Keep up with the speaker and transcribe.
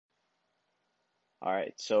All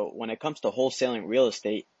right. So when it comes to wholesaling real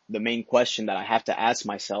estate, the main question that I have to ask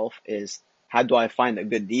myself is, how do I find a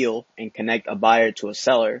good deal and connect a buyer to a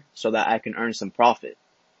seller so that I can earn some profit?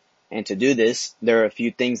 And to do this, there are a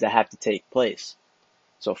few things that have to take place.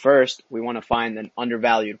 So first, we want to find an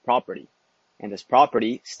undervalued property. And this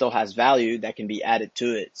property still has value that can be added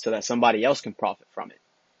to it so that somebody else can profit from it.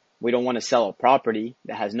 We don't want to sell a property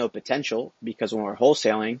that has no potential because when we're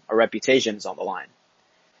wholesaling, our reputation is on the line.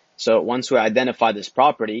 So once we identify this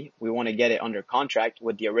property, we want to get it under contract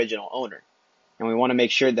with the original owner. And we want to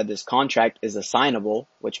make sure that this contract is assignable,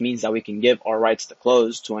 which means that we can give our rights to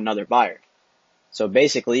close to another buyer. So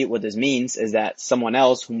basically what this means is that someone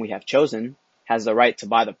else whom we have chosen has the right to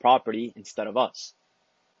buy the property instead of us.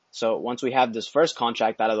 So once we have this first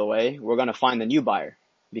contract out of the way, we're going to find a new buyer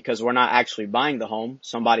because we're not actually buying the home,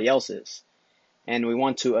 somebody else is. And we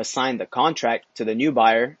want to assign the contract to the new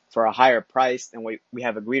buyer for a higher price than we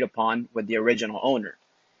have agreed upon with the original owner.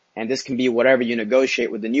 And this can be whatever you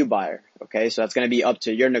negotiate with the new buyer. Okay, so that's going to be up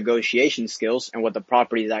to your negotiation skills and what the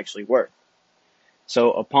property is actually worth.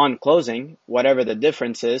 So upon closing, whatever the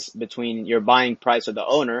difference is between your buying price with the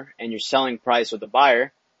owner and your selling price with the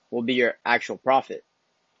buyer will be your actual profit.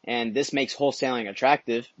 And this makes wholesaling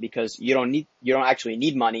attractive because you don't actually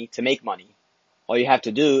need money to make money. All you have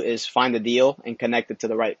to do is find the deal and connect it to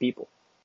the right people.